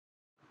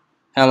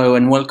Hello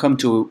and welcome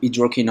to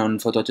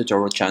Hydroquinone Photo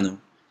Tutorial channel.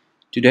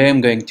 Today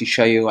I'm going to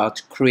show you how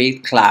to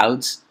create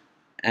clouds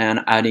and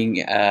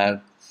adding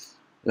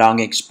long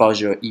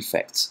exposure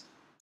effects.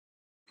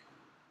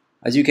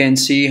 As you can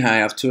see, I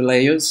have two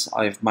layers.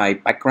 I have my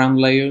background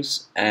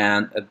layers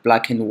and a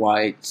black and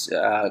white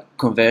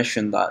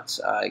conversion that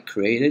I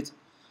created.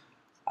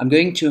 I'm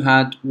going to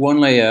add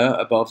one layer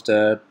above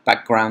the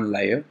background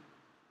layer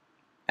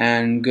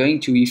and going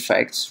to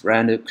Effects,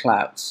 Render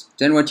Clouds.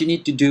 Then what you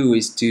need to do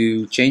is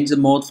to change the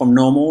mode from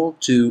normal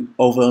to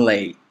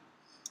overlay.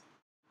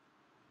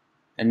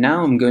 And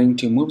now I'm going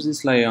to move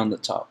this layer on the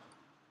top.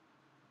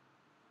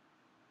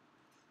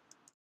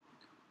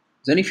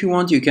 Then if you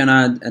want, you can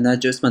add an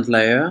adjustment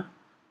layer,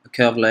 a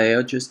curve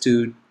layer, just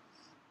to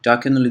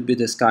darken a little bit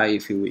the sky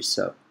if you wish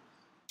so.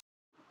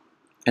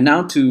 And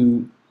now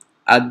to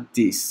add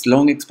this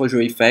long exposure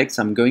effects,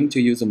 I'm going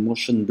to use a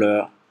motion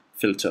blur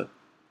filter.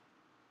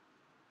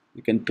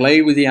 You can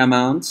play with the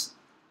amounts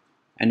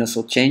and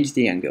also change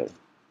the angle.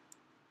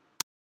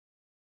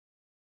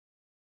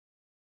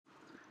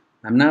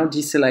 I'm now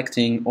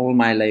deselecting all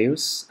my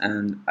layers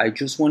and I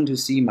just want to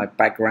see my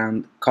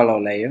background color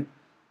layer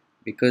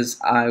because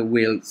I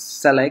will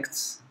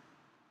select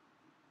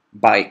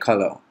by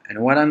color, and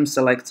what I'm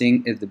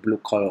selecting is the blue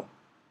color.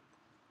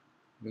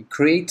 We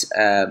create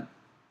a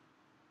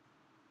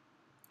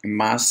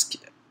mask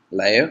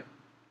layer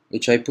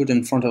which I put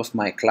in front of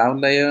my cloud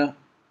layer,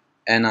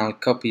 and I'll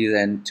copy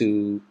then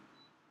to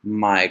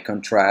my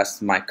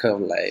contrast, my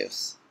curve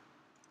layers.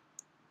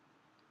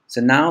 So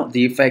now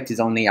the effect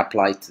is only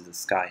applied to the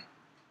sky.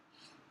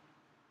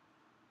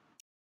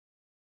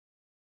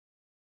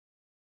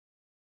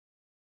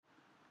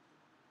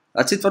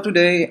 That's it for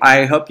today.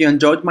 I hope you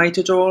enjoyed my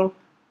tutorial.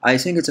 I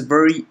think it's a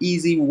very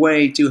easy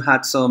way to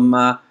add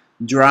some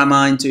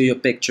drama into your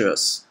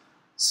pictures.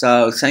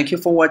 So thank you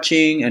for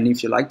watching, and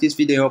if you like this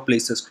video,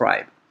 please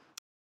subscribe.